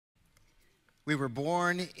We were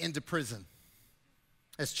born into prison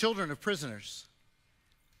as children of prisoners.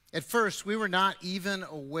 At first, we were not even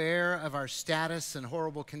aware of our status and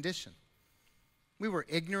horrible condition. We were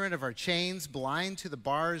ignorant of our chains, blind to the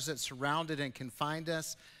bars that surrounded and confined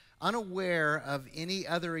us, unaware of any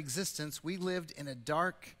other existence. We lived in a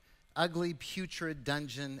dark, ugly, putrid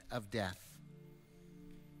dungeon of death.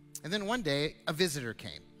 And then one day, a visitor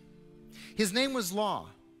came. His name was Law.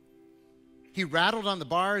 He rattled on the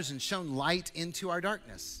bars and shone light into our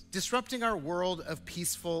darkness, disrupting our world of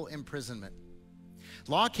peaceful imprisonment.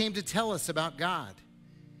 Law came to tell us about God.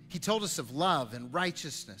 He told us of love and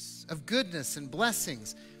righteousness, of goodness and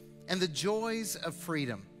blessings, and the joys of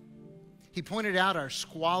freedom. He pointed out our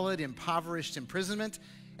squalid, impoverished imprisonment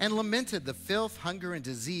and lamented the filth, hunger, and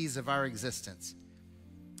disease of our existence.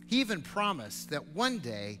 He even promised that one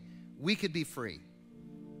day we could be free.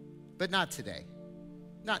 But not today.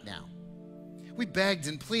 Not now. We begged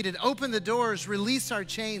and pleaded, open the doors, release our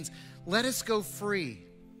chains, let us go free.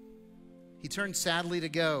 He turned sadly to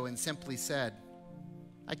go and simply said,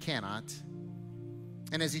 I cannot.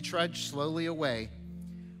 And as he trudged slowly away,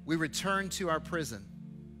 we returned to our prison,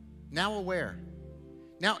 now aware,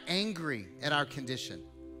 now angry at our condition.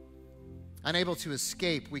 Unable to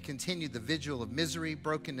escape, we continued the vigil of misery,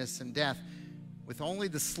 brokenness, and death with only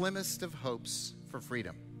the slimmest of hopes for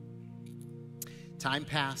freedom. Time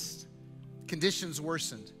passed. Conditions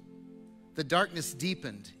worsened. The darkness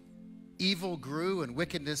deepened. Evil grew and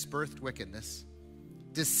wickedness birthed wickedness.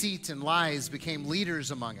 Deceit and lies became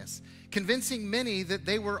leaders among us, convincing many that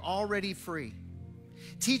they were already free.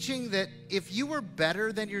 Teaching that if you were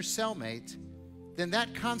better than your cellmate, then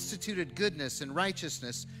that constituted goodness and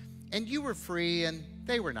righteousness, and you were free and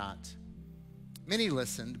they were not. Many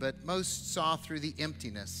listened, but most saw through the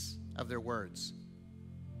emptiness of their words.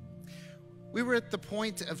 We were at the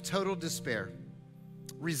point of total despair,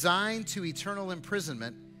 resigned to eternal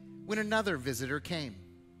imprisonment, when another visitor came.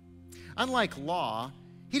 Unlike Law,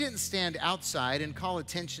 he didn't stand outside and call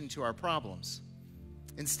attention to our problems.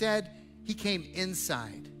 Instead, he came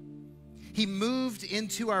inside. He moved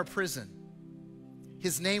into our prison.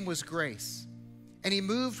 His name was Grace, and he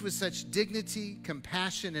moved with such dignity,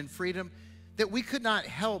 compassion, and freedom that we could not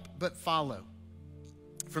help but follow.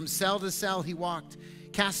 From cell to cell he walked,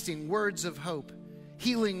 casting words of hope,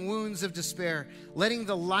 healing wounds of despair, letting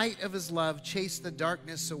the light of his love chase the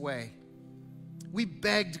darkness away. We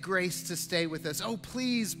begged Grace to stay with us. Oh,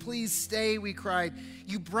 please, please stay, we cried.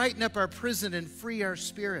 You brighten up our prison and free our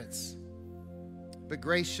spirits. But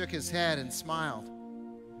Grace shook his head and smiled.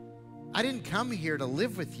 I didn't come here to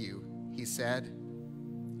live with you, he said.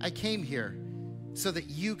 I came here so that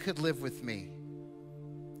you could live with me.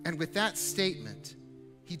 And with that statement,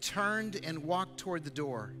 he turned and walked toward the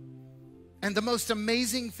door. And the most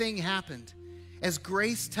amazing thing happened. As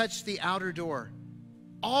Grace touched the outer door,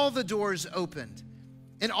 all the doors opened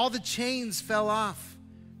and all the chains fell off.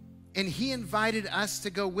 And he invited us to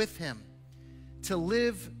go with him, to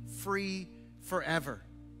live free forever.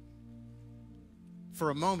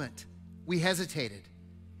 For a moment, we hesitated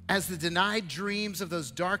as the denied dreams of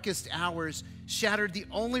those darkest hours shattered the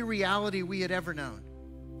only reality we had ever known,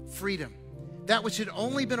 freedom. That which had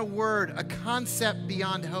only been a word, a concept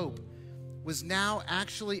beyond hope, was now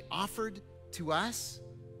actually offered to us,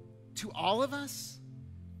 to all of us.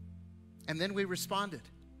 And then we responded.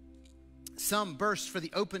 Some burst for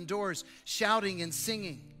the open doors, shouting and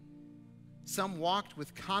singing. Some walked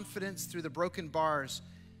with confidence through the broken bars,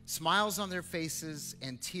 smiles on their faces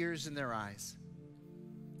and tears in their eyes.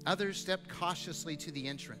 Others stepped cautiously to the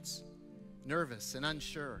entrance, nervous and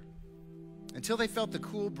unsure, until they felt the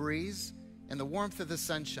cool breeze and the warmth of the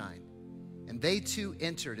sunshine, and they too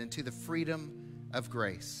entered into the freedom of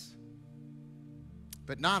grace.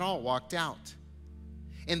 But not all walked out.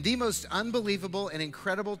 In the most unbelievable and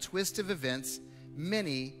incredible twist of events,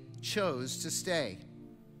 many chose to stay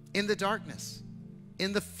in the darkness,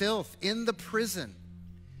 in the filth, in the prison.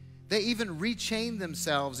 They even rechained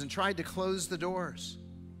themselves and tried to close the doors.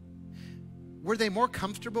 Were they more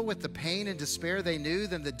comfortable with the pain and despair they knew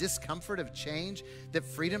than the discomfort of change that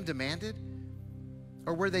freedom demanded?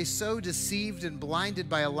 Or were they so deceived and blinded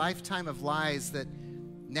by a lifetime of lies that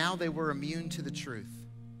now they were immune to the truth?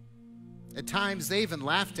 At times, they even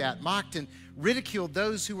laughed at, mocked, and ridiculed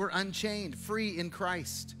those who were unchained, free in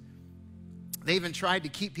Christ. They even tried to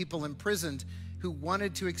keep people imprisoned who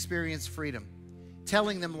wanted to experience freedom,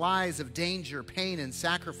 telling them lies of danger, pain, and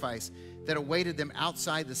sacrifice that awaited them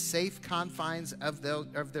outside the safe confines of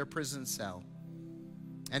their prison cell.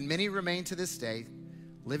 And many remain to this day,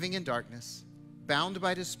 living in darkness, bound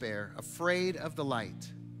by despair, afraid of the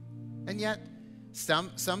light. And yet,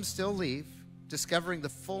 some still leave, discovering the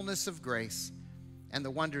fullness of grace and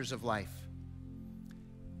the wonders of life.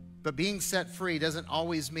 But being set free doesn't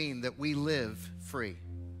always mean that we live free.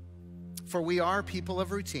 For we are people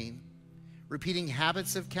of routine, repeating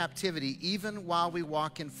habits of captivity even while we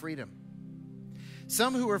walk in freedom.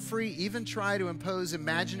 Some who are free even try to impose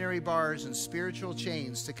imaginary bars and spiritual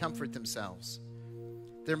chains to comfort themselves.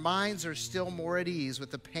 Their minds are still more at ease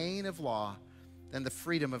with the pain of law than the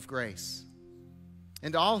freedom of grace.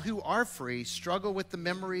 And all who are free struggle with the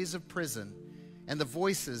memories of prison and the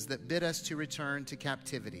voices that bid us to return to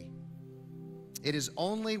captivity. It is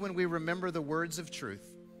only when we remember the words of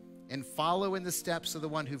truth and follow in the steps of the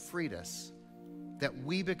one who freed us that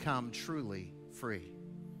we become truly free.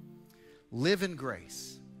 Live in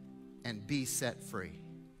grace and be set free.